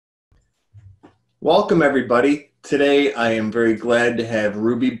Welcome, everybody. Today, I am very glad to have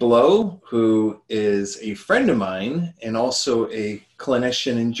Ruby Blow, who is a friend of mine and also a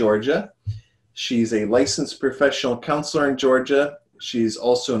clinician in Georgia. She's a licensed professional counselor in Georgia. She's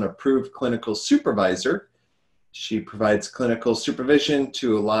also an approved clinical supervisor. She provides clinical supervision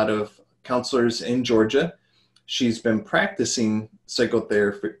to a lot of counselors in Georgia. She's been practicing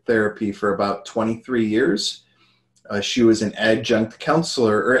psychotherapy for about 23 years. She was an adjunct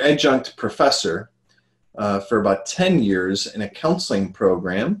counselor or adjunct professor for about 10 years in a counseling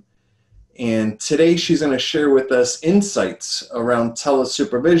program. And today she's going to share with us insights around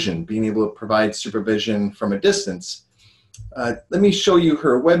telesupervision, being able to provide supervision from a distance. Let me show you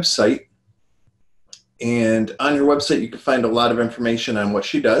her website. And on her website, you can find a lot of information on what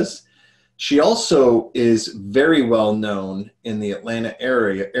she does. She also is very well known in the Atlanta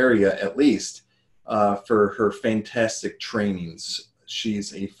area at least, for her fantastic trainings.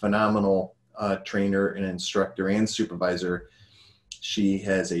 She's a phenomenal trainer and instructor and supervisor. She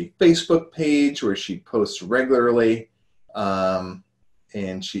has a Facebook page where she posts regularly, and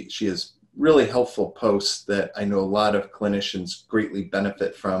she has really helpful posts that I know a lot of clinicians greatly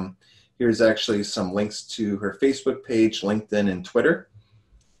benefit from. Here's actually some links to her Facebook page, LinkedIn, and Twitter.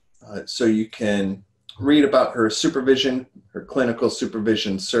 So you can read about her supervision, her clinical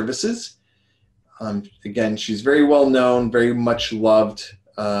supervision services. Again, she's very well known, very much loved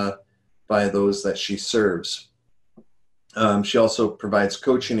by those that she serves. She also provides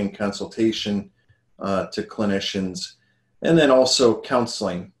coaching and consultation to clinicians, and then also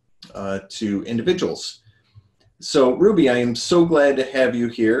counseling to individuals. So Ruby, I am so glad to have you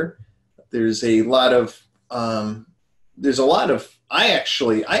here. I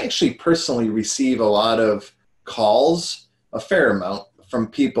actually personally receive a lot of calls, a fair amount, from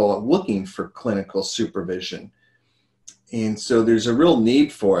people looking for clinical supervision. And so there's a real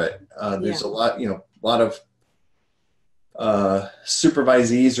need for it. There's a lot of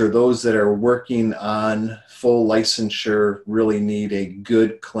supervisees or those that are working on full licensure really need a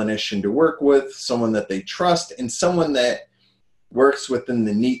good clinician to work with, someone that they trust, and someone that works within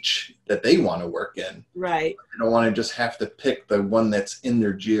the niche that they want to work in. Right. They don't want to just have to pick the one that's in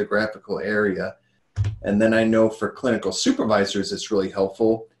their geographical area. And then I know for clinical supervisors, it's really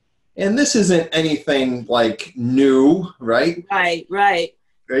helpful. And this isn't anything like new, right? Right.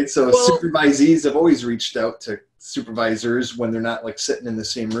 So supervisees have always reached out to supervisors when they're not like sitting in the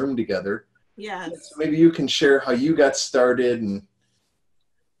same room together. Yes. So maybe you can share how you got started.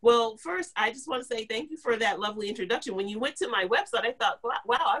 Well, first, I just want to say thank you for that lovely introduction. When you went to my website, I thought,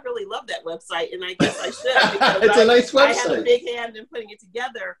 wow, I really love that website. And I guess I should. Because It's a nice website. I had a big hand in putting it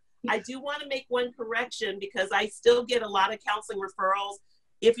together. I do want to make one correction because I still get a lot of counseling referrals.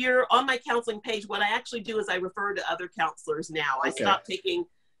 If you're on my counseling page, what I actually do is I refer to other counselors now. I stopped taking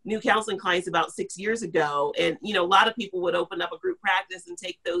new counseling clients about 6 years ago. And, a lot of people would open up a group practice and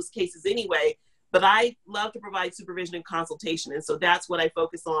take those cases anyway. But I love to provide supervision and consultation. And so that's what I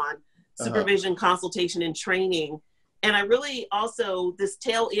focus on, supervision, consultation, and training. And I really also, this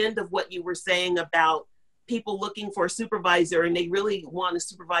tail end of what you were saying about people looking for a supervisor and they really want a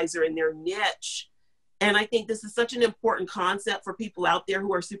supervisor in their niche. And I think this is such an important concept for people out there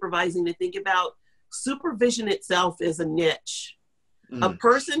who are supervising to think about. Supervision itself is a niche. A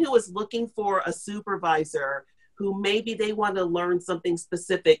person who is looking for a supervisor who maybe they want to learn something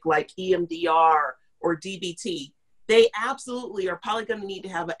specific like EMDR or DBT, they absolutely are probably going to need to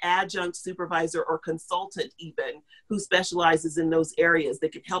have an adjunct supervisor or consultant even who specializes in those areas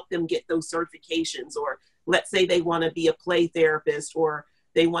that can help them get those certifications. Or let's say they want to be a play therapist or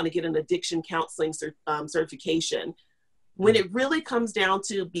they want to get an addiction counseling certification. When it really comes down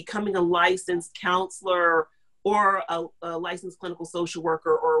to becoming a licensed counselor or a licensed clinical social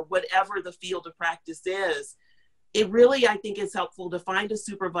worker or whatever the field of practice is, it really, I think, is helpful to find a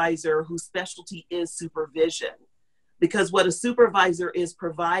supervisor whose specialty is supervision. Because what a supervisor is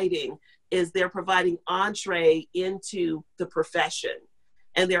providing is they're providing entree into the profession.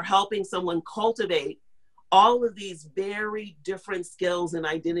 And they're helping someone cultivate all of these very different skills and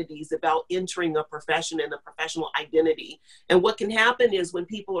identities about entering a profession and a professional identity. And what can happen is when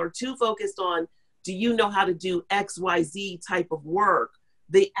people are too focused on, do you know how to do XYZ type of work,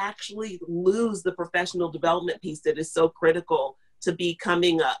 they actually lose the professional development piece that is so critical to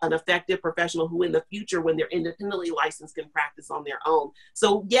becoming an effective professional who in the future, when they're independently licensed, can practice on their own.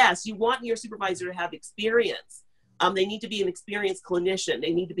 So yes, you want your supervisor to have experience. They need to be an experienced clinician.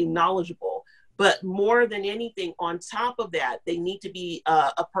 They need to be knowledgeable. But more than anything, on top of that, they need to be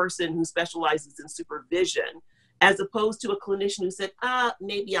a person who specializes in supervision, as opposed to a clinician who said,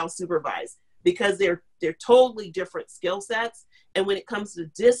 maybe I'll supervise, because they're totally different skill sets. And when it comes to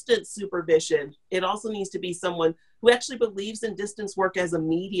distance supervision, it also needs to be someone who actually believes in distance work as a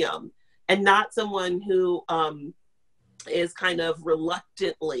medium, and not someone who is kind of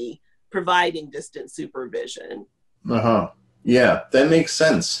reluctantly providing distance supervision. Yeah, that makes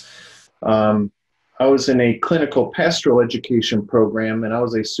sense. I was in a clinical pastoral education program, and I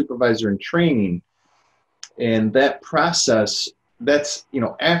was a supervisor in training. And that process, that's,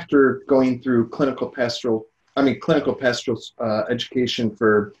 after going through clinical pastoral education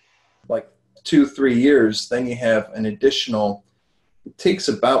for like 2-3 years, then you have an additional, it takes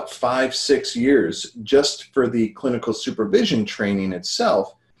about 5-6 years just for the clinical supervision training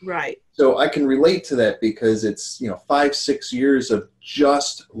itself. Right. So I can relate to that, because it's 5-6 years of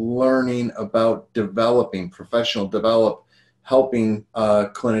just learning about helping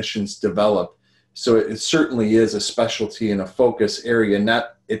clinicians develop. So it certainly is a specialty and a focus area.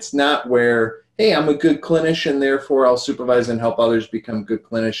 It's not where, hey, I'm a good clinician, therefore I'll supervise and help others become good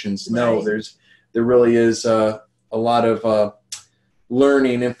clinicians. Right. No, there really is a lot of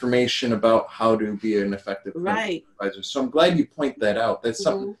learning information about how to be an effective supervisor. So I'm glad you point that out. That's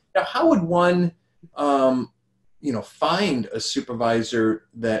something. Now, how would one, find a supervisor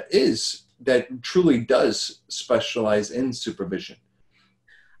that truly does specialize in supervision?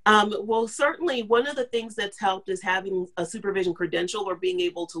 Well, certainly one of the things that's helped is having a supervision credential, or being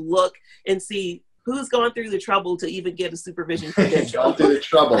able to look and see who's gone through the trouble to even get a supervision credential. Gone through the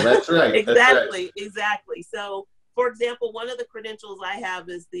trouble, that's right. Exactly. So, for example, one of the credentials I have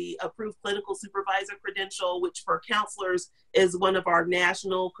is the Approved Clinical Supervisor credential, which for counselors is one of our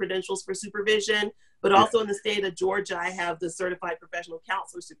national credentials for supervision. But also in the state of Georgia, I have the Certified Professional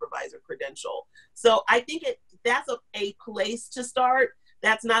Counselor Supervisor credential. So I think that's a place to start.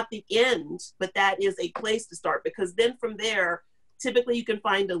 That's not the end, but that is a place to start, because then from there, typically you can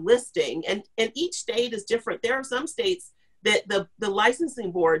find a listing, and each state is different. There are some states that the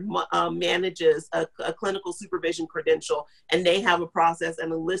licensing board manages a clinical supervision credential, and they have a process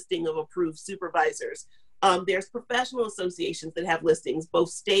and a listing of approved supervisors. There's professional associations that have listings, both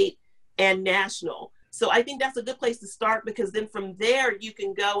state and national. So I think that's a good place to start, because then from there you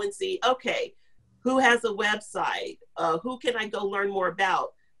can go and see, okay, who has a website? Who can I go learn more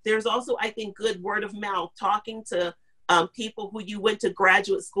about? There's also, I think, good word of mouth, talking to people who you went to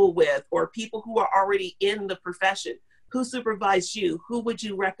graduate school with, or people who are already in the profession. Who supervised you? Who would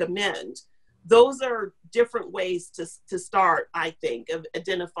you recommend? Those are different ways to start, I think, of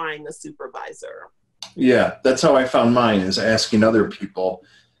identifying a supervisor. Yeah, that's how I found mine, is asking other people.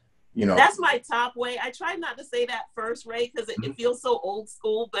 That's my top way. I try not to say that first, Ray, because it feels so old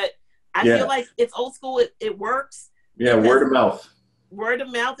school, but I feel like it's old school. It works. Yeah, word of mouth. Word of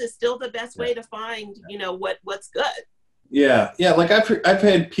mouth is still the best way to find, what's good. Yeah. Like I've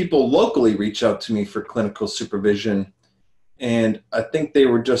had people locally reach out to me for clinical supervision, and I think they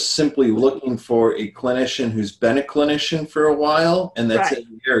were just simply looking for a clinician who's been a clinician for a while, and that's in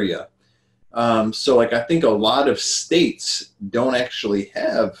the area. So like, I think a lot of states don't actually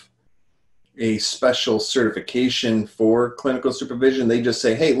have a special certification for clinical supervision. They just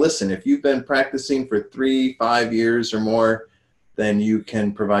say, hey, listen, if you've been practicing for 3-5 years or more, then you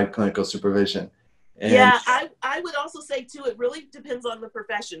can provide clinical supervision. And I would also say too, it really depends on the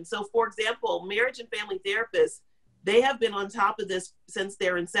profession. So for example, marriage and family therapists, they have been on top of this since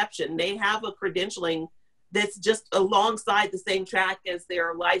their inception. They have a credentialing that's just alongside the same track as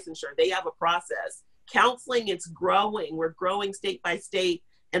their licensure. They have a process. Counseling, it's growing. We're growing state by state,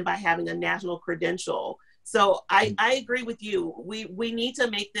 and by having a national credential. So I agree with you. We need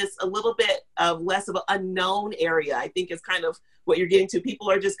to make this a little bit of less of an unknown area, I think, is kind of what you're getting to. People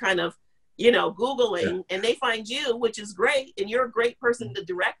are just kind of, Googling, and they find you, which is great. And you're a great person to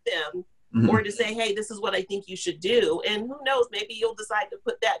direct them, or to say, hey, this is what I think you should do. And who knows, maybe you'll decide to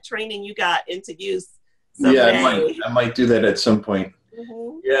put that training you got into use someday. Yeah, I might do that at some point.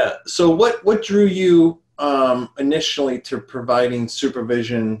 Yeah. So what drew you initially to providing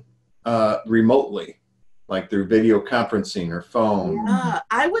supervision remotely, like through video conferencing or phone?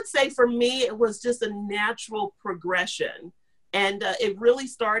 I would say for me, it was just a natural progression. And it really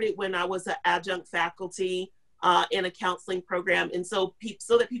started when I was an adjunct faculty in a counseling program. And so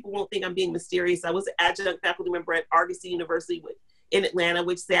that people won't think I'm being mysterious, I was an adjunct faculty member at Argosy University in Atlanta,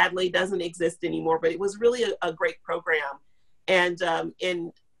 which sadly doesn't exist anymore, but it was really a great program. And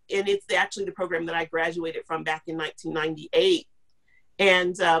it's actually the program that I graduated from back in 1998.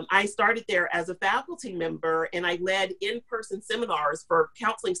 And I started there as a faculty member, and I led in-person seminars for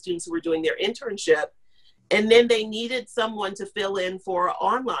counseling students who were doing their internship. And then they needed someone to fill in for an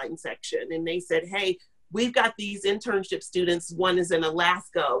online section. And they said, hey, we've got these internship students. One is in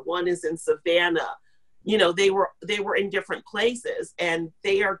Alaska, one is in Savannah. you know, they were in different places, and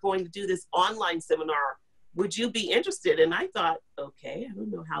they are going to do this online seminar. Would you be interested? And I thought, okay, I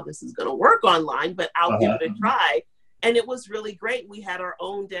don't know how this is going to work online, but I'll give it a try. And it was really great. We had our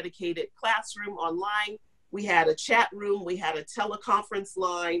own dedicated classroom online. We had a chat room. We had a teleconference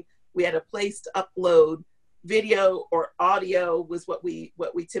line. We had a place to upload video or audio was what we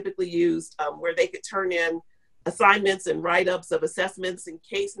typically used, where they could turn in assignments and write-ups of assessments and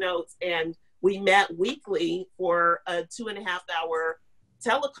case notes. And we met weekly for a 2.5-hour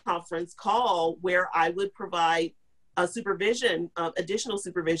teleconference call where I would provide a supervision, additional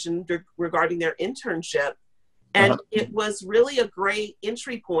supervision regarding their internship. And it was really a great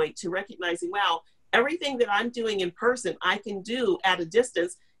entry point to recognizing, wow, everything that I'm doing in person, I can do at a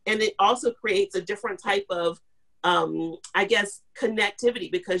distance. And it also creates a different type of, I guess,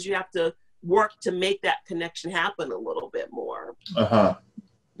 connectivity, because you have to work to make that connection happen a little bit more.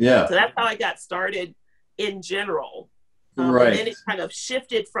 Yeah. So that's how I got started in general. Right. And then it kind of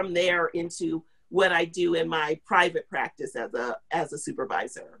shifted from there into what I do in my private practice as a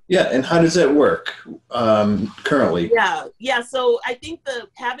supervisor. Yeah, and how does that work currently? Yeah. So I think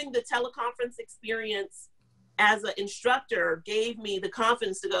having the teleconference experience as an instructor gave me the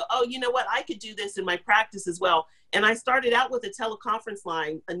confidence to go, oh, you know what, I could do this in my practice as well. And I started out with a teleconference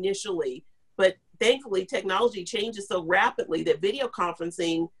line initially, but thankfully technology changes so rapidly that video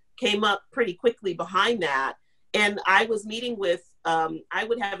conferencing came up pretty quickly behind that. And I was meeting with, I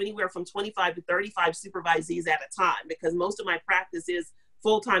would have anywhere from 25 to 35 supervisees at a time, because most of my practice is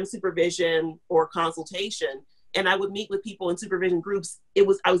full-time supervision or consultation. And I would meet with people in supervision groups.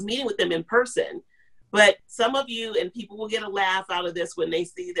 I was meeting with them in person. But some of you, and people will get a laugh out of this when they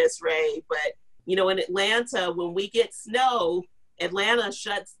see this, Ray, but you know, in Atlanta, when we get snow, Atlanta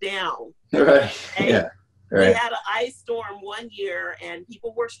shuts down. Right. Yeah. Right. We had an ice storm one year, and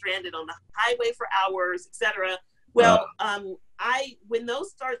people were stranded on the highway for hours, etc. Well, when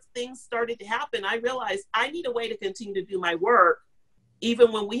those things started to happen, I realized I need a way to continue to do my work,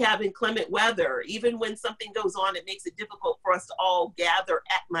 even when we have inclement weather, even when something goes on, it makes it difficult for us to all gather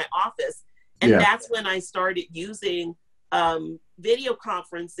at my office. And that's when I started using video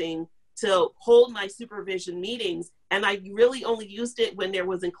conferencing to hold my supervision meetings. And I really only used it when there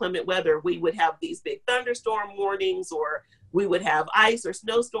was inclement weather. We would have these big thunderstorm warnings, or we would have ice or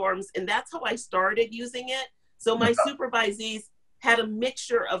snowstorms. And that's how I started using it. So my supervisees had a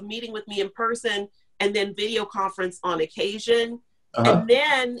mixture of meeting with me in person and then video conference on occasion. And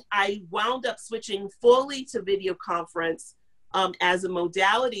then I wound up switching fully to video conference as a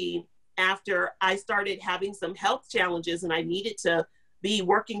modality after I started having some health challenges, and I needed to be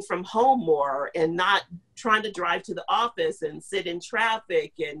working from home more and not trying to drive to the office and sit in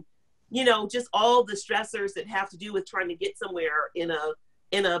traffic, and, you know, just all the stressors that have to do with trying to get somewhere in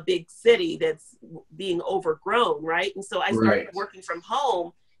a big city that's being overgrown, right? And so I started working from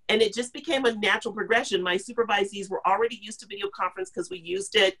home, and it just became a natural progression. My supervisees were already used to video conference because we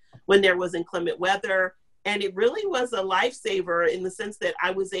used it when there was inclement weather. And it really was a lifesaver in the sense that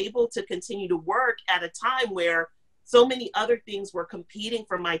I was able to continue to work at a time where so many other things were competing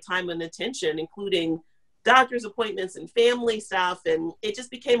for my time and attention, including doctor's appointments and family stuff. And it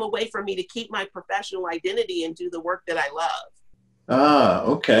just became a way for me to keep my professional identity and do the work that I love.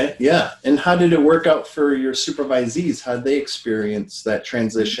 Okay. Yeah. And how did it work out for your supervisees? How did they experience that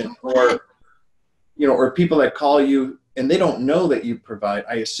transition? Or, you know, or people that call you and they don't know that you provide,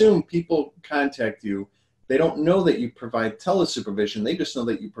 I assume people contact you, they don't know that you provide telesupervision. They just know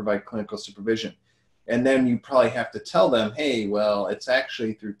that you provide clinical supervision. And then you probably have to tell them, hey, well, it's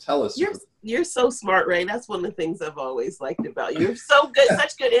actually through telesupervision. You're so smart, Ray. That's one of the things I've always liked about you. You're so good,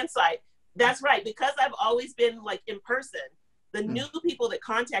 such good insight. That's right. Because I've always been like in person, the new people that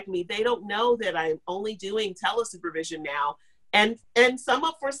contact me, they don't know that I'm only doing telesupervision now. And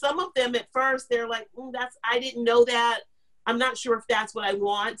for some of them at first, they're like, I didn't know that. I'm not sure if that's what I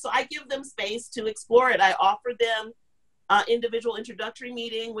want. So I give them space to explore it. I offer them individual introductory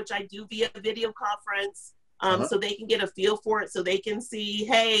meeting, which I do via video conference, so they can get a feel for it, so they can see,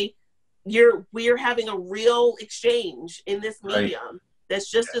 hey, we're having a real exchange in this medium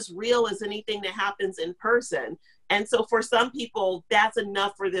that's just as real as anything that happens in person. And so for some people, that's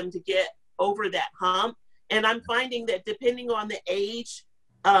enough for them to get over that hump. And I'm finding that depending on the age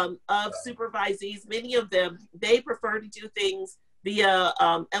of supervisees, many of them, they prefer to do things via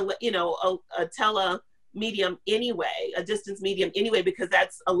a tele medium anyway, a distance medium anyway, because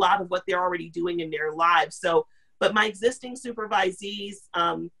that's a lot of what they're already doing in their lives. So, but my existing supervisees,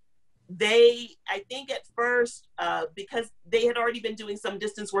 I think at first, because they had already been doing some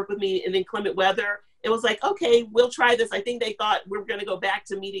distance work with me in inclement weather, it was like, okay, we'll try this. I think they thought we were going to go back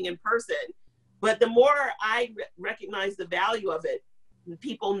to meeting in person. But the more I recognize the value of it,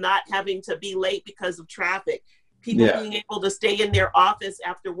 people not having to be late because of traffic, people being able to stay in their office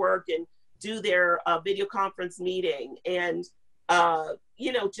after work and do their video conference meeting, and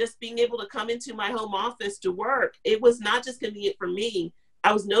you know, just being able to come into my home office to work. It was not just convenient for me.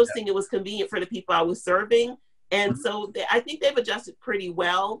 I was noticing it was convenient for the people I was serving. And so I think they've adjusted pretty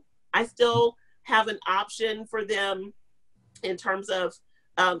well. I still have an option for them in terms of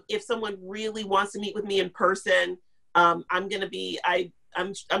if someone really wants to meet with me in person, I'm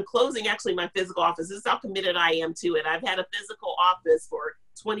closing actually my physical office. This is how committed I am to it. I've had a physical office for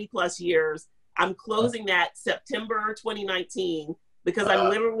 20 plus years. I'm closing that September 2019 because I'm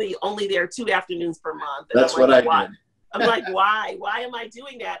literally only there 2 afternoons per month. And that's what I did. I'm like, why? Why am I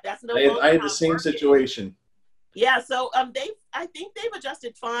doing that? That's no longer I had the same situation. Yeah, so I think they've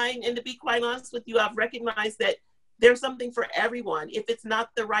adjusted fine. And to be quite honest with you, I've recognized that there's something for everyone. If it's not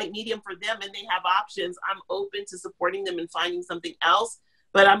the right medium for them and they have options, I'm open to supporting them and finding something else.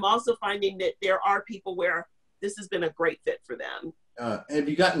 But I'm also finding that there are people where this has been a great fit for them. Have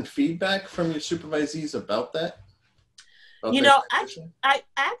you gotten feedback from your supervisees about that? You know, I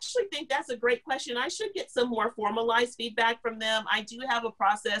actually think that's a great question. I should get some more formalized feedback from them. I do have a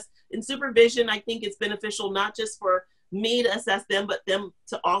process in supervision. I think it's beneficial not just for me to assess them, but them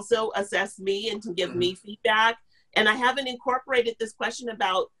to also assess me and to give me feedback. And I haven't incorporated this question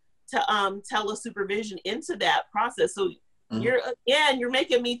about TeleSupervision into that process. So you're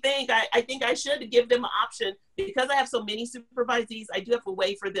making me think. I think I should give them an option because I have so many supervisees. I do have a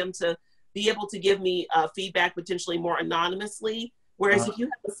way for them to be able to give me feedback potentially more anonymously. Whereas if you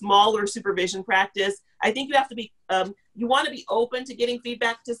have a smaller supervision practice, I think you have to be, you want to be open to getting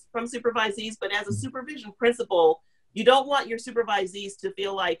feedback from supervisees, but as a supervision principal, you don't want your supervisees to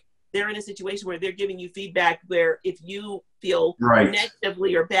feel like they're in a situation where they're giving you feedback where if you feel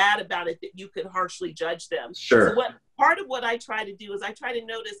negatively or bad about it, that you could harshly judge them. Sure. So part of what I try to do is I try to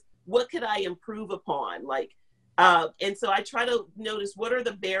notice what could I improve upon? And so I try to notice what are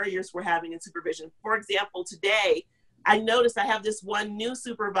the barriers we're having in supervision. For example, today, I noticed I have this one new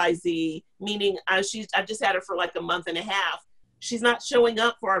supervisee, meaning I've just had her for like a month and a half. She's not showing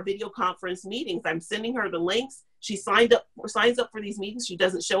up for our video conference meetings. I'm sending her the links. She signs up for these meetings. She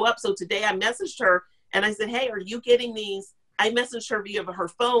doesn't show up. So today I messaged her and I said, hey, are you getting these? I messaged her via her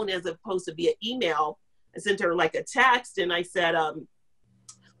phone as opposed to via email. I sent her like a text and I said,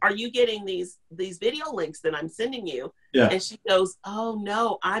 are you getting these video links that I'm sending you? Yeah. And she goes, oh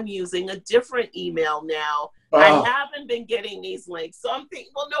no, I'm using a different email now. I haven't been getting these links. So I'm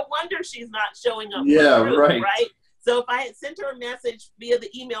thinking, well, no wonder she's not showing up. Yeah, right. So if I had sent her a message via the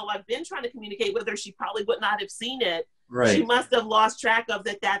email I've been trying to communicate with her, she probably would not have seen it. Right. She must have lost track of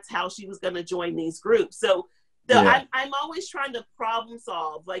that. That's how she was going to join these groups. So I'm always trying to problem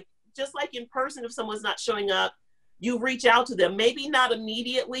solve. Like, just like in person, if someone's not showing up, you reach out to them, maybe not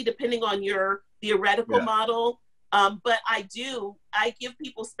immediately, depending on your theoretical model. But I give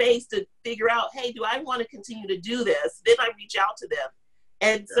people space to figure out, hey, do I want to continue to do this? Then I reach out to them.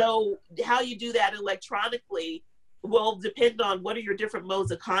 And so how you do that electronically will depend on what are your different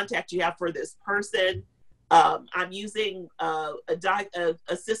modes of contact you have for this person. I'm using a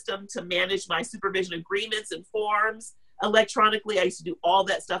system to manage my supervision agreements and forms electronically. I used to do all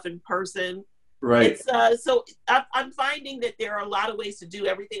that stuff in person. Right. So I'm finding that there are a lot of ways to do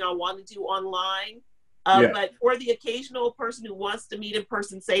everything I want to do online. But for the occasional person who wants to meet in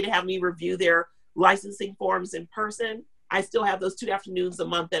person, say to have me review their licensing forms in person, I still have those 2 afternoons a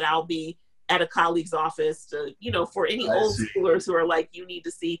month that I'll be at a colleague's office to, for any old schoolers who are like, you need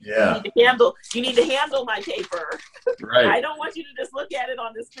to see, you need to handle my paper. Right. I don't want you to just look at it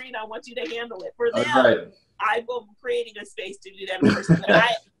on the screen. I want you to handle it. For them, I will be creating a space to do that in person.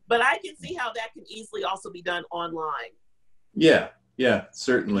 But I can see how that can easily also be done online. Yeah,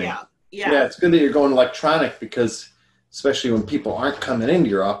 certainly. Yeah, it's good that you're going electronic because especially when people aren't coming into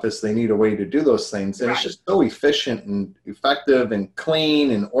your office, they need a way to do those things. And it's just so efficient and effective and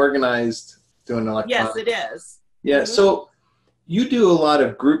clean and organized doing electronic. Yes, it is. Yeah, so you do a lot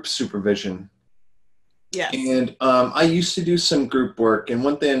of group supervision. Yes. And I used to do some group work. And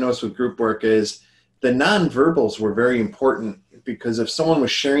one thing I noticed with group work is the nonverbals were very important because if someone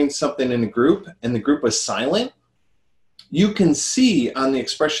was sharing something in a group and the group was silent, you can see on the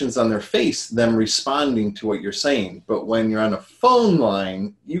expressions on their face them responding to what you're saying. But when you're on a phone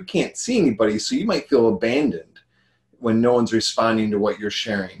line, you can't see anybody, so you might feel abandoned when no one's responding to what you're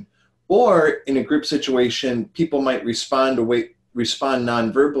sharing. Or in a group situation, people might respond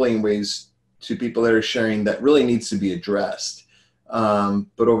non-verbally in ways to people that are sharing that really needs to be addressed.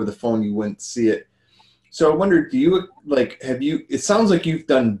 But over the phone, you wouldn't see it. So I wonder, it sounds like you've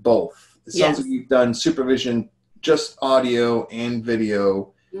done both. it sounds like you've done supervision, just audio and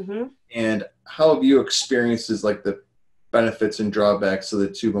video. Mm-hmm. And how have you experienced like the benefits and drawbacks of the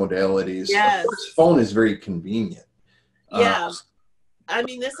two modalities? Yes. Of course, phone is very convenient. Yeah. I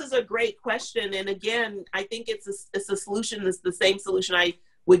mean, this is a great question. And again, I think it's a solution. It's the same solution I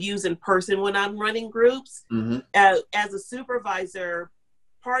would use in person when I'm running groups. Mm-hmm. As a supervisor,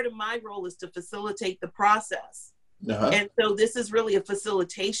 part of my role is to facilitate the process. And so this is really a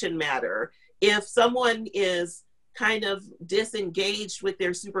facilitation matter. If someone is kind of disengaged with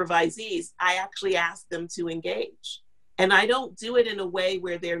their supervisees, I actually ask them to engage. And I don't do it in a way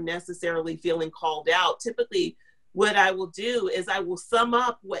where they're necessarily feeling called out. Typically, what I will do is I will sum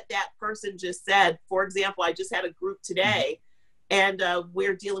up what that person just said. For example, I just had a group today, and we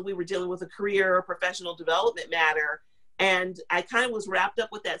were dealing with a career or professional development matter. And I kind of was wrapped up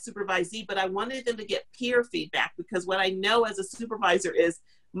with that supervisee, but I wanted them to get peer feedback, because what I know as a supervisor is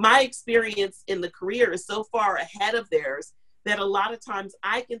my experience in the career is so far ahead of theirs that a lot of times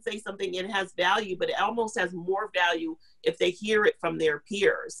I can say something and it has value, but it almost has more value if they hear it from their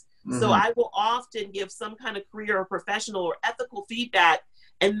peers. Mm-hmm. So I will often give some kind of career or professional or ethical feedback,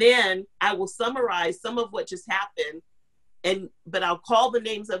 and then I will summarize some of what just happened. But I'll call the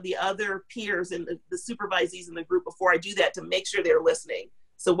names of the other peers and the supervisees in the group before I do that to make sure they're listening.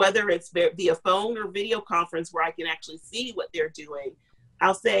 So whether it's via phone or video conference where I can actually see what they're doing,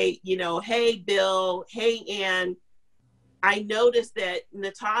 I'll say, hey, Bill, hey, Ann, I noticed that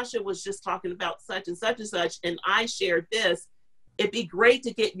Natasha was just talking about such and such and such, and I shared this. It'd be great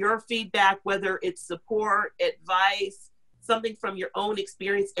to get your feedback, whether it's support, advice, something from your own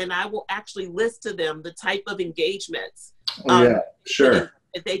experience, and I will actually list to them the type of engagements that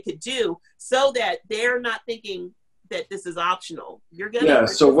they could do, so that they're not thinking that this is optional. You're gonna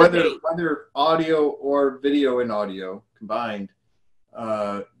so whether audio or video and audio combined,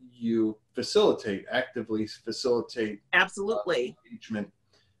 you actively facilitate absolutely engagement.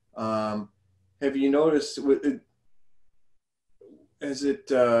 Have you noticed has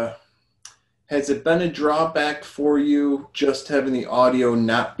it been a drawback for you just having the audio,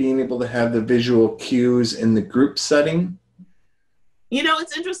 not being able to have the visual cues in the group setting?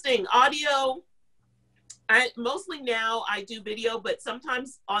 It's interesting. Audio, mostly now I do video, but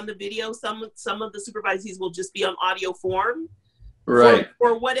sometimes on the video, some of the supervisees will just be on audio form. Right.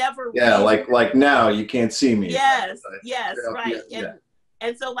 For whatever reason. Like now you can't see me. Yes, right.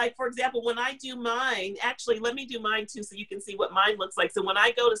 And so, like, for example, when I do mine, actually, let me do mine too so you can see what mine looks like. So when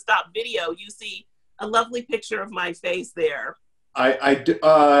I go to stop video, you see a lovely picture of my face there. Did you see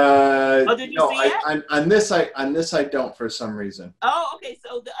it? On this I don't, for some reason. Oh, okay.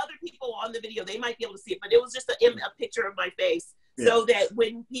 So the other people on the video, they might be able to see it, but it was just a picture of my face. Yeah. So that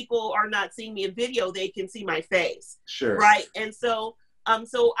when people are not seeing me in video, they can see my face. Sure. Right. And so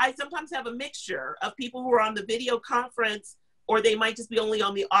I sometimes have a mixture of people who are on the video conference, or they might just be only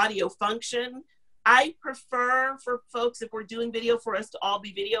on the audio function. I prefer for folks, if we're doing video, for us to all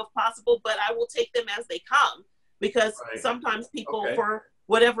be video if possible, but I will take them as they come, because sometimes people, for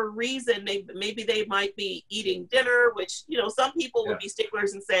whatever reason, maybe they might be eating dinner, which, some people would be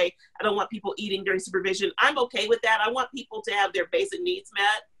sticklers and say, I don't want people eating during supervision. I'm okay with that. I want people to have their basic needs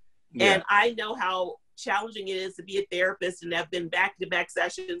met. Yeah. And I know how challenging it is to be a therapist and have been back-to-back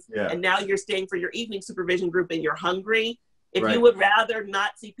sessions. Yeah. And now you're staying for your evening supervision group and you're hungry. If you would rather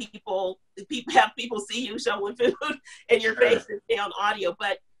not see have people see you showing food in your face and stay on audio.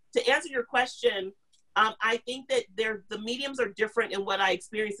 But to answer your question, I think that the mediums are different, and what I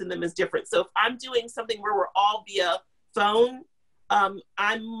experience in them is different. So if I'm doing something where we're all via phone,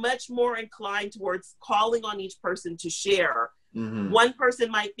 I'm much more inclined towards calling on each person to share. Mm-hmm. One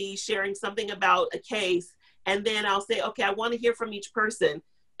person might be sharing something about a case, and then I'll say, okay, I want to hear from each person,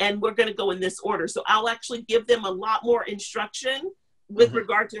 and we're going to go in this order. So I'll actually give them a lot more instruction with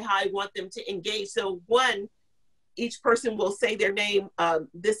regard to how I want them to engage. So each person will say their name.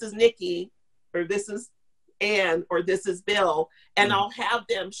 This is Nikki, or this is Ann, or this is Bill. And I'll have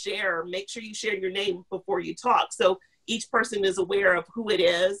them share. Make sure you share your name before you talk, so each person is aware of who it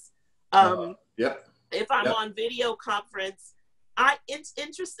is. If I'm on video conference,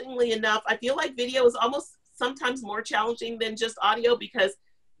 interestingly enough, I feel like video is almost sometimes more challenging than just audio, because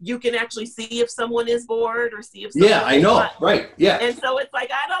you can actually see if someone is bored or see if someone I know, not. Right, yeah. And so it's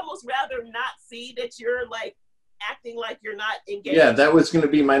like, I'd almost rather not see that you're like acting like you're not engaged. Yeah, that was going to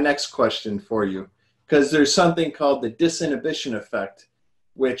be my next question for you, because there's something called the disinhibition effect,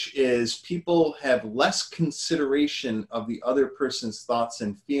 which is people have less consideration of the other person's thoughts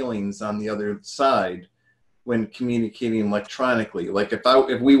and feelings on the other side when communicating electronically. Like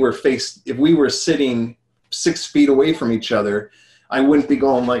if we were sitting 6 feet away from each other, I wouldn't be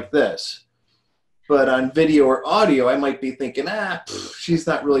going like this. But on video or audio, I might be thinking, she's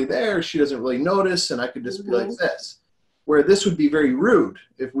not really there. She doesn't really notice. And I could just be like this. Where this would be very rude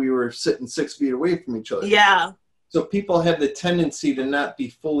if we were sitting 6 feet away from each other. Yeah. So people have the tendency to not be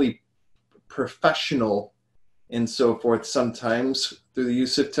fully professional and so forth sometimes through the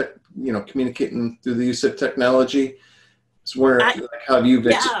use of communicating through the use of technology. It's where how you've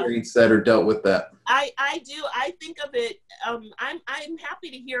experienced that or dealt with that. I do. I think of it. I'm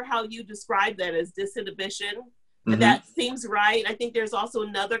happy to hear how you describe that as disinhibition. Mm-hmm. That seems right. I think there's also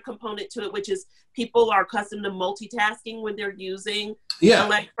another component to it, which is people are accustomed to multitasking when they're using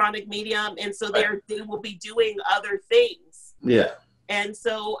electronic medium, and so they will be doing other things. Yeah. And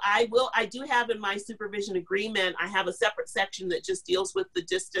so I do have in my supervision agreement, I have a separate section that just deals with the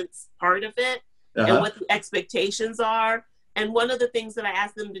distance part of it and what the expectations are. And one of the things that I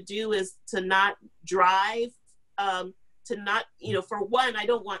ask them to do is to not drive, to not, for one, I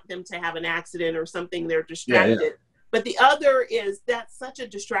don't want them to have an accident or something, they're distracted. Yeah. But the other is that's such a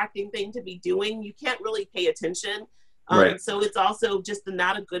distracting thing to be doing. You can't really pay attention. Right. So it's also just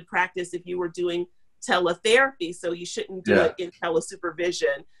not a good practice if you were doing teletherapy. So you shouldn't do it in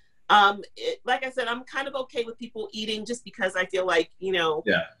telesupervision. Like I said, I'm kind of okay with people eating just because I feel like,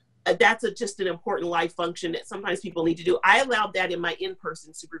 that's just an important life function that sometimes people need to do. I allowed that in my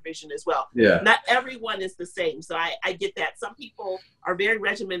in-person supervision as well. Yeah. Not everyone is the same. So I get that. Some people are very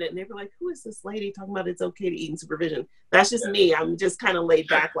regimented and they're like, who is this lady talking about it's okay to eat in supervision? That's just me. I'm just kind of laid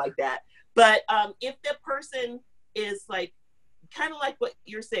back like that. But if the person is like, kind of like what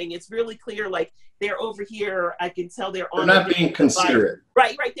you're saying, it's really clear, like they're over here, I can tell they're not being considerate.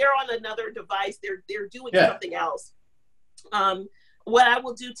 Right. They're on another device. They're doing something else. What I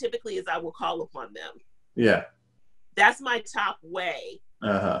will do typically is I will call upon them. Yeah. That's my top way.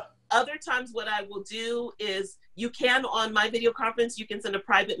 Other times what I will do is you can, on my video conference, you can send a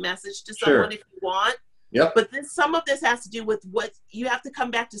private message to someone if you want. Yep. But some of this has to do with what you have to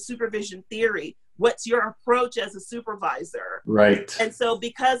come back to supervision theory. What's your approach as a supervisor? Right. And so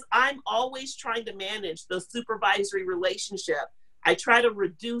because I'm always trying to manage the supervisory relationship, I try to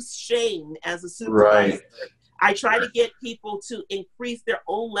reduce shame as a supervisor. Right. I try to get people to increase their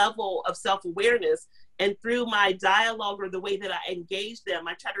own level of self-awareness. And through my dialogue or the way that I engage them,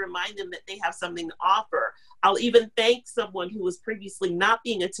 I try to remind them that they have something to offer. I'll even thank someone who was previously not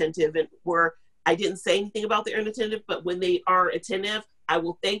being attentive and where I didn't say anything about their inattentive, but when they are attentive, I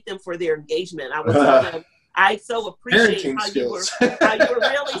will thank them for their engagement. I will tell them, I so appreciate how you were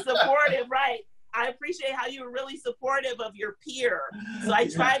really supportive, right? I appreciate how you were really supportive of your peer. So I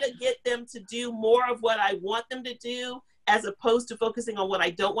try to get them to do more of what I want them to do as opposed to focusing on what I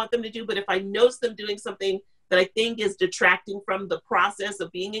don't want them to do. But if I notice them doing something that I think is detracting from the process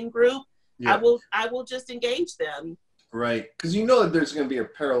of being in group, I will just engage them. Right. Because that there's going to be a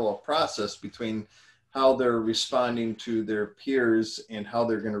parallel process between how they're responding to their peers and how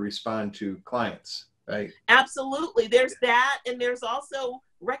they're going to respond to clients. Right. Absolutely. There's that. And there's also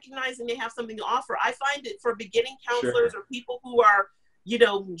recognizing they have something to offer. I find it for beginning counselors or people who are,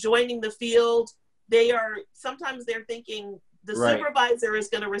 joining the field, sometimes they're thinking the supervisor is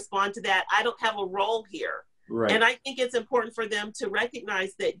going to respond to that. I don't have a role here. Right. And I think it's important for them to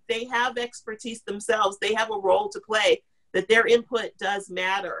recognize that they have expertise themselves. They have a role to play, that their input does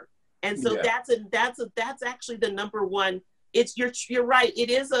matter. And so that's actually the number one. You're right. It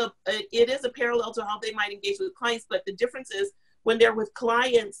is a parallel to how they might engage with clients, but the difference is when they're with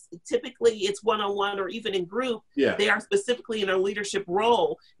clients, typically it's one-on-one or even in group. Yeah. They are specifically in a leadership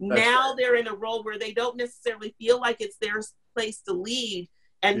role. That's now they're in a role where they don't necessarily feel like it's their place to lead,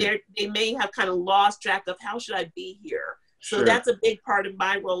 and they may have kind of lost track of how should I be here. So that's a big part of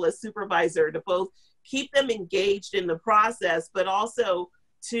my role as supervisor, to both keep them engaged in the process, but also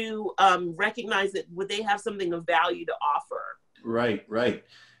to recognize that they have something of value to offer. Right.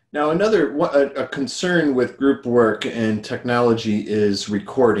 Now, a concern with group work and technology is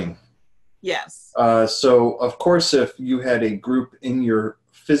recording. Yes. So, of course, if you had a group in your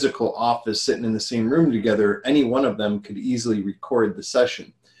physical office sitting in the same room together, any one of them could easily record the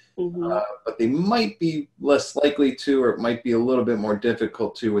session. Mm-hmm. But they might be less likely to, or it might be a little bit more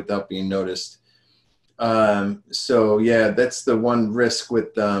difficult to without being noticed. That's the one risk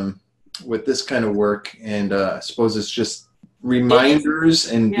with this kind of work. And I suppose it's just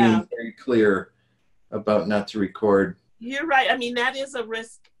reminders and being very clear about not to record. You're right. I mean, that is a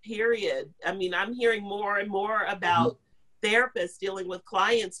risk, period. I mean, I'm hearing more and more about therapists dealing with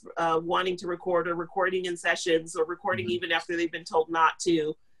clients wanting to record or recording in sessions or recording even after they've been told not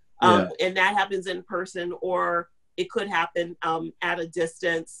to. And that happens in person, or it could happen at a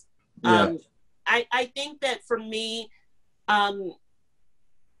distance. I think that for me,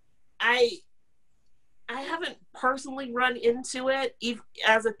 I haven't personally run into it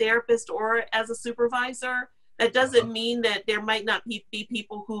as a therapist or as a supervisor. That doesn't mean that there might not be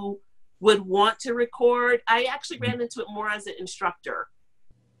people who would want to record. I actually ran into it more as an instructor.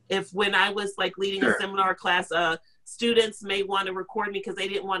 If when I was like leading a seminar class, students may want to record me because they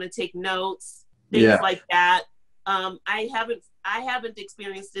didn't want to take notes, things like that. I haven't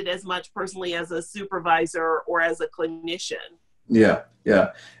experienced it as much personally as a supervisor or as a clinician. Yeah,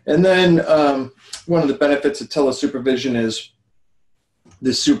 yeah. And then one of the benefits of telesupervision is the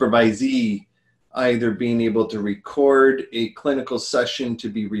supervisee either being able to record a clinical session to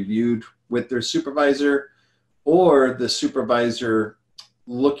be reviewed with their supervisor, or the supervisor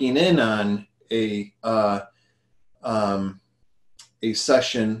looking in on a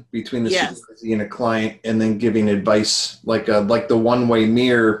session between the supervisee and a client, and then giving advice like the one-way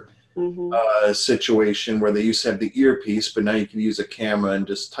mirror situation where they used to have the earpiece, but now you can use a camera and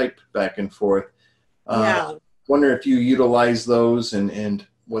just type back and forth. Wonder if you utilize those and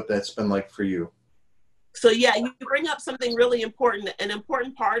what that's been like for you. So yeah, you bring up something really important. An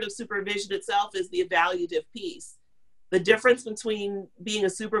important part of supervision itself is the evaluative piece. The difference between being a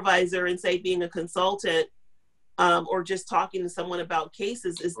supervisor and say being a consultant or just talking to someone about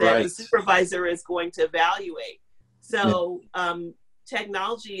cases is that the supervisor is going to evaluate. So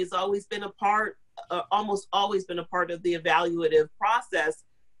technology has always been a part, almost always been a part of the evaluative process,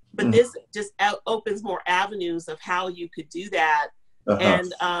 but this just opens more avenues of how you could do that.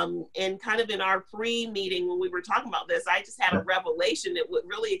 And kind of in our pre-meeting when we were talking about this, I just had a revelation that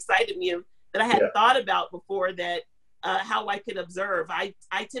really excited me that I hadn't thought about before, that how I could observe. I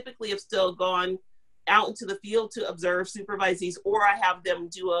typically have still gone out into the field to observe supervisees, or I have them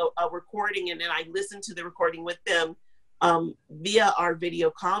do a recording and then I listen to the recording with them via our video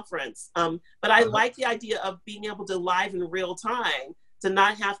conference. But I like the idea of being able to live in real time, to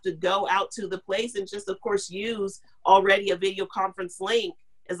not have to go out to the place and just, of course, use already a video conference link,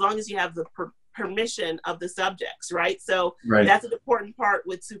 as long as you have the permission of the subjects, right? So that's an important part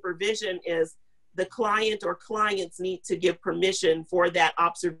with supervision, is the client or clients need to give permission for that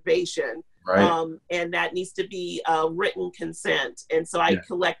observation. And that needs to be written consent. And so I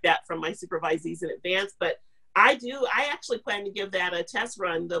collect that from my supervisees in advance. But I actually plan to give that a test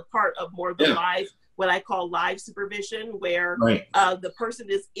run, the part of more of the live, what I call live supervision, where the person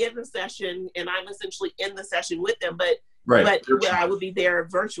is in the session and I'm essentially in the session with them, but where I would be there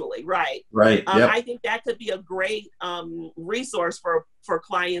virtually. I think that could be a great resource for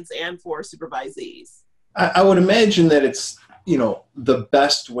clients and for supervisees. I would imagine that it's, the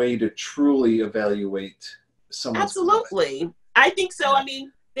best way to truly evaluate someone's Absolutely. I think so. I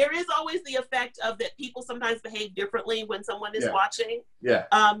mean, there is always the effect of that people sometimes behave differently when someone is watching.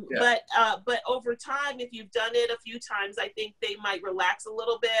 But over time, if you've done it a few times, I think they might relax a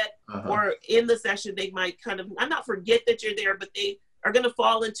little bit, or in the session, they might kind of, not forget that you're there, but they are going to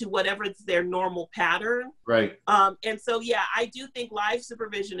fall into whatever is their normal pattern. And so, I do think live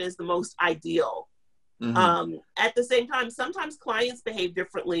supervision is the most ideal. At the same time, sometimes clients behave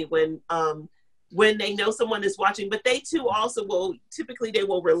differently when they know someone is watching, but they too also they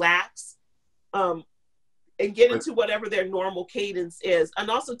will relax and get into whatever their normal cadence is. And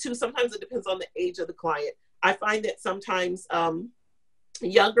also too, sometimes it depends on the age of the client. I find that sometimes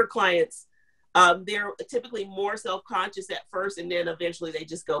younger clients, they're typically more self-conscious at first, and then eventually they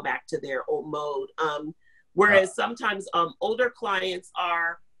just go back to their old mode. Whereas sometimes older clients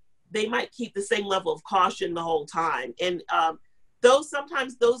they might keep the same level of caution the whole time. And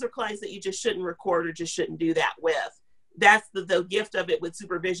sometimes those are clients that you just shouldn't record or just shouldn't do that with. That's the gift of it with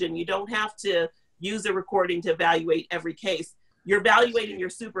supervision. You don't have to use a recording to evaluate every case. You're evaluating your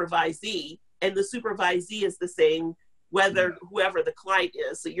supervisee, and the supervisee is the same whoever the client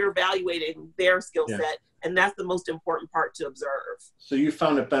is. So you're evaluating their skill set, and that's the most important part to observe. So you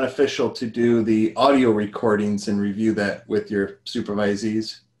found it beneficial to do the audio recordings and review that with your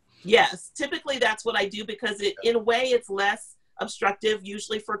supervisees? Yes, typically that's what I do, because in a way it's less obstructive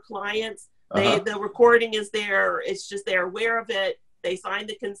usually for clients. The recording is there, it's just they're aware of it, they sign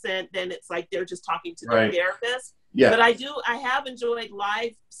the consent, then it's like they're just talking to their therapist. But I have enjoyed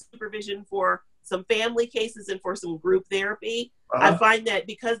live supervision for some family cases and for some group therapy. I find that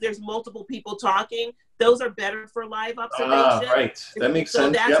because there's multiple people talking, those are better for live observation. That makes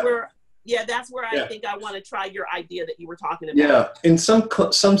sense. That's where I think I want to try your idea that you were talking about. And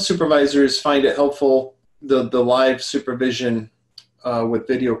some supervisors find it helpful, the live supervision with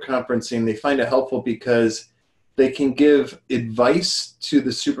video conferencing. They find it helpful because they can give advice to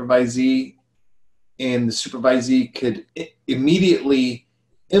the supervisee, and the supervisee could immediately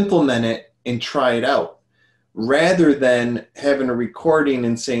implement it and try it out. rather than having a recording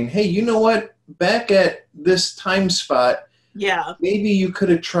and saying, hey, you know what, back at this time spot, Yeah. maybe you could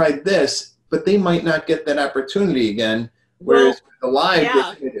have tried this, but they might not get that opportunity again. Well, Whereas with the live,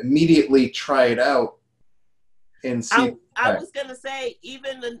 yeah. they could immediately try it out and see. I was going to say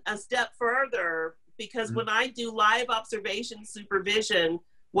even a step further, because when I do live observation supervision,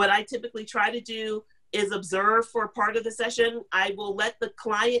 what I typically try to do is observe for part of the session. I will let the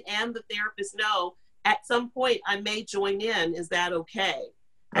client and the therapist know at some point I may join in. Is that okay?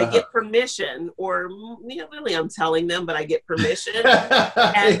 I get permission, or really I'm telling them, but I get permission.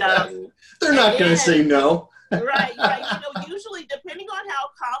 And they're not going to say no. Right. Usually depending on how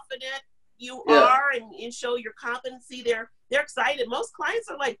confident you are and show your competency, they're excited. Most clients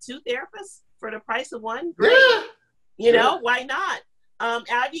are like 2 therapists for the price of 1. Great. Yeah. Why not?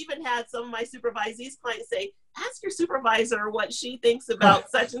 I've even had some of my supervisees clients say, ask your supervisor what she thinks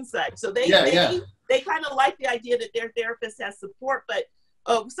about such and such. So they kind of like the idea that their therapist has support. But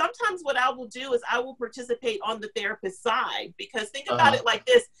sometimes what I will do is I will participate on the therapist side, because think about it like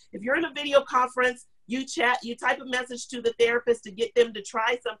this. If you're in a video conference, you chat, you type a message to the therapist to get them to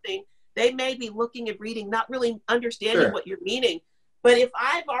try something. They may be looking and reading, not really understanding what you're meaning. But if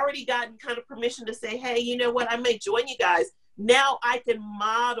I've already gotten kind of permission to say, hey, you know what, I may join you guys, now I can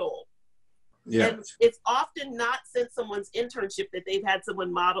model. Yeah. And it's often not since someone's internship that they've had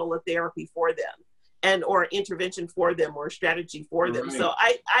someone model a therapy for them or intervention for them or strategy for them. Right. So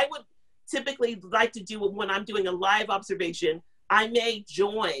I would typically like to do when I'm doing a live observation, I may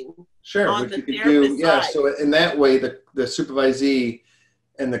join on the therapist side. So in that way, the supervisee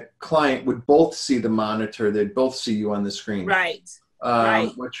and the client would both see the monitor. They'd both see you on the screen. Right.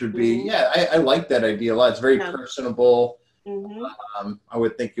 Which would be, I like that idea a lot. It's very personable. I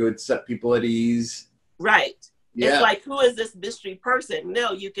would think it would set people at ease. Right. Yeah. It's like, who is this mystery person?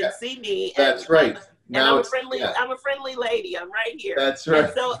 No, you can see me. That's right. Now I'm friendly. I'm a friendly lady. I'm right here. That's right.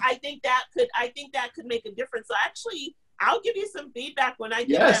 And so I think that could make a difference. So actually, I'll give you some feedback when I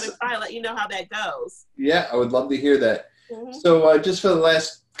get that and try, let you know how that goes. Yeah, I would love to hear that. So just for the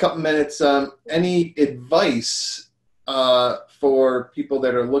last couple minutes, any advice for people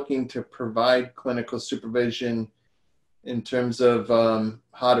that are looking to provide clinical supervision in terms of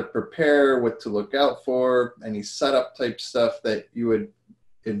how to prepare, what to look out for, any setup type stuff that you would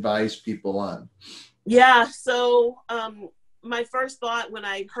advise people on? Yeah, so my first thought when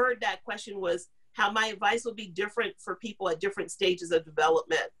I heard that question was how my advice would be different for people at different stages of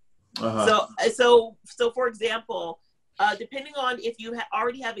development. So for example, depending on if you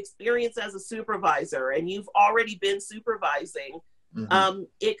already have experience as a supervisor and you've already been supervising,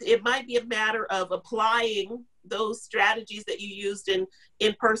 it might be a matter of applying those strategies that you used in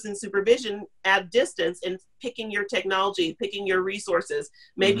in-person supervision at distance and picking your technology, picking your resources,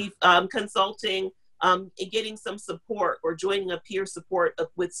 maybe consulting, getting some support or joining a peer support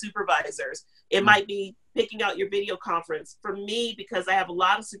with supervisors. It might be picking out your video conference. For me, because I have a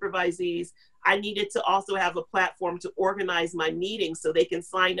lot of supervisees, I needed to also have a platform to organize my meetings so they can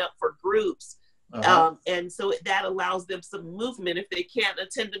sign up for groups. And so that allows them some movement. If they can't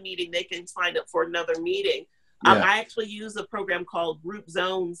attend a meeting, they can sign up for another meeting. I actually use a program called Group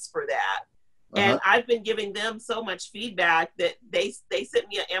Zones for that. And I've been giving them so much feedback that they sent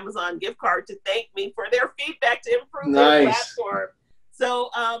me an Amazon gift card to thank me for their feedback to improve their platform. So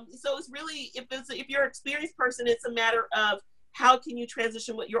it's really, if you're an experienced person, it's a matter of how can you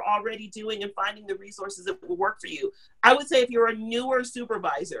transition what you're already doing and finding the resources that will work for you. I would say if you're a newer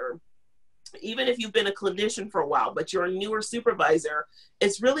supervisor, even if you've been a clinician for a while, but you're a newer supervisor,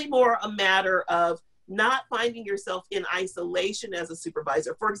 it's really more a matter of not finding yourself in isolation as a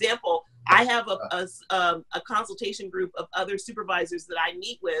supervisor. For example, I have a consultation group of other supervisors that I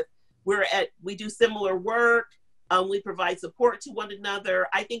meet with. We do similar work. We provide support to one another.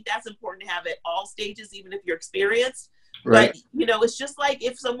 I think that's important to have at all stages, even if you're experienced. Right. But, it's just like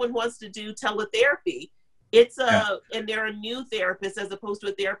if someone wants to do teletherapy, and they're a new therapist as opposed to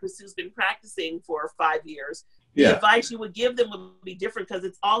a therapist who's been practicing for 5 years. The advice you would give them would be different because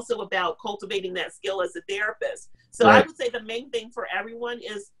it's also about cultivating that skill as a therapist. So I would say the main thing for everyone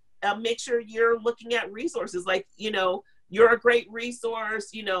is make sure you're looking at resources. Like, you're a great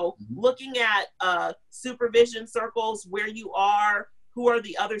resource, looking at supervision circles, where you are, who are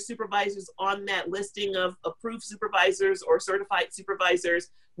the other supervisors on that listing of approved supervisors or certified supervisors?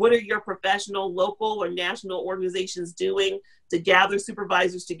 What are your professional, local, or national organizations doing to gather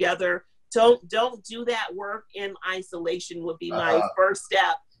supervisors together? Don't do that work in isolation would be my first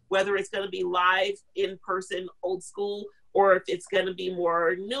step, whether it's going to be live, in person, old school, or if it's going to be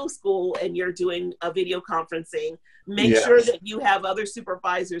more new school and you're doing a video conferencing. Make sure that you have other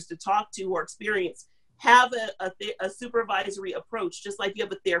supervisors to talk to or experience. have a supervisory approach, just like you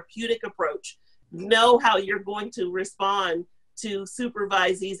have a therapeutic approach. Know how you're going to respond to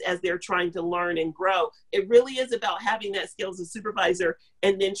supervisees as they're trying to learn and grow. It really is about having that skill as a supervisor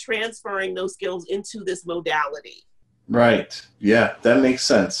and then transferring those skills into this modality. Right. Yeah, that makes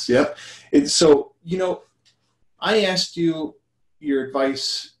sense. Yep. So, I asked you your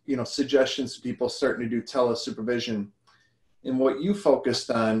advice, suggestions to people starting to do telesupervision. And what you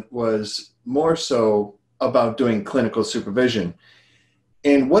focused on was more so about doing clinical supervision.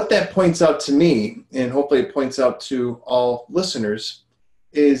 And what that points out to me, and hopefully it points out to all listeners,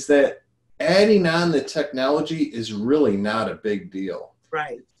 is that adding on the technology is really not a big deal.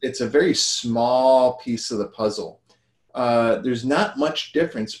 Right. It's a very small piece of the puzzle. There's not much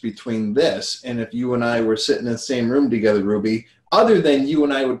difference between this and if you and I were sitting in the same room together, Ruby, other than you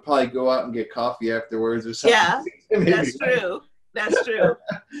and I would probably go out and get coffee afterwards or something. Yeah, that's true. That's true.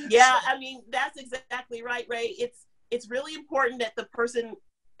 Yeah, I mean, that's exactly right, Ray. It's really important that the person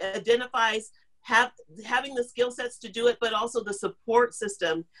identifies having the skill sets to do it, but also the support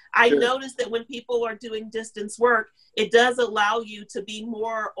system. I noticed that when people are doing distance work, it does allow you to be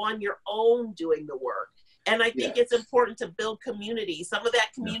more on your own doing the work. And I think it's important to build community. Some of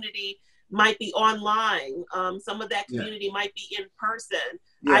that community might be online. Some of that community might be in person.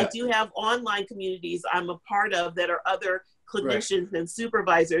 I do have online communities I'm a part of that are other clinicians and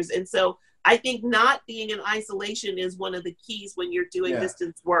supervisors. And so I think not being in isolation is one of the keys when you're doing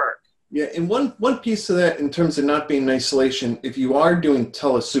distance work. Yeah, and one piece of that in terms of not being in isolation, if you are doing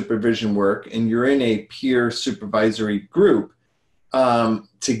telesupervision work and you're in a peer supervisory group,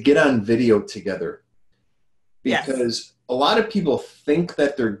 to get on video together. Because a lot of people think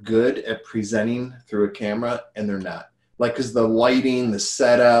that they're good at presenting through a camera and they're not. Like, because the lighting, the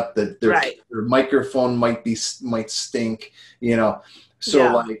setup, their microphone might stink,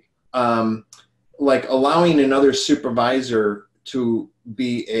 So like allowing another supervisor to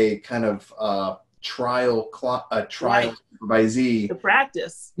be a kind of trial supervisee to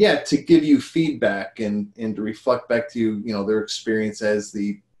practice. To give you feedback and to reflect back to you, their experience as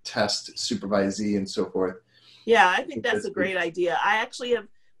the test supervisee and so forth. Yeah, I think that's a great idea. I actually have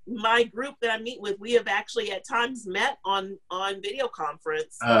my group that I meet with, we have actually at times met on video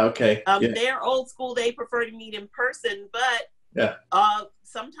conference. Okay. They're old school, they prefer to meet in person, but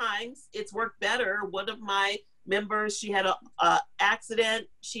sometimes it's worked better. One of my members, she had a accident.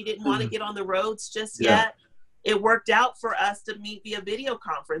 She didn't want to get on the roads just yet. It worked out for us to meet via video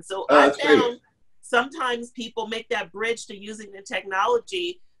conference. So I found sometimes people make that bridge to using the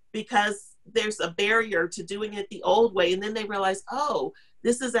technology because there's a barrier to doing it the old way. And then they realize, oh,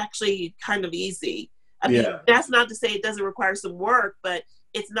 this is actually kind of easy. I mean, that's not to say it doesn't require some work, but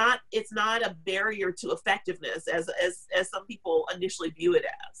it's not a barrier to effectiveness as some people initially view it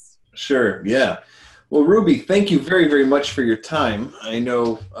as. Sure. Yeah. Well, Ruby, thank you very, very much for your time. I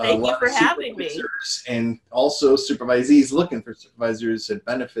know thank you for having me. And also supervisees looking for supervisors have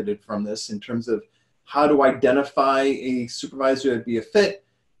benefited from this in terms of how to identify a supervisor that'd be a fit.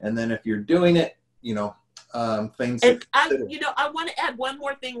 And then if you're doing it, things. And I want to add one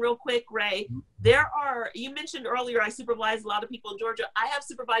more thing real quick, Ray. You mentioned earlier, I supervise a lot of people in Georgia. I have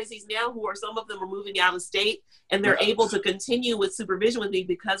supervisees now some of them are moving out of state and they're able to continue with supervision with me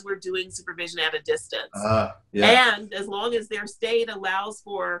because we're doing supervision at a distance. And as long as their state allows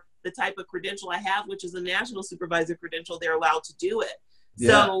for the type of credential I have, which is a national supervisor credential, they're allowed to do it.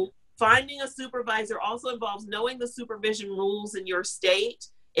 So finding a supervisor also involves knowing the supervision rules in your state.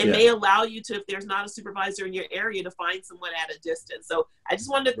 It may allow you to, if there's not a supervisor in your area, to find someone at a distance. So I just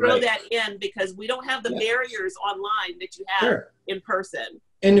wanted to throw that in because we don't have the barriers online that you have in person.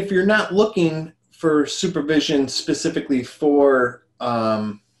 And if you're not looking for supervision specifically for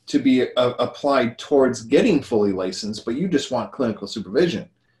to be applied towards getting fully licensed, but you just want clinical supervision,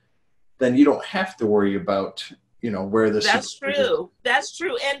 then you don't have to worry about where the That's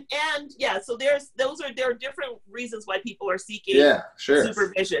true. And so there are different reasons why people are seeking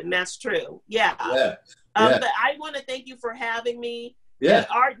supervision. That's true. But I want to thank you for having me.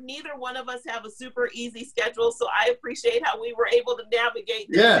 Neither one of us have a super easy schedule, so I appreciate how we were able to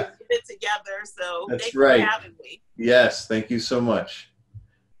navigate this and get it together. So thank you for having me. Yes, thank you so much.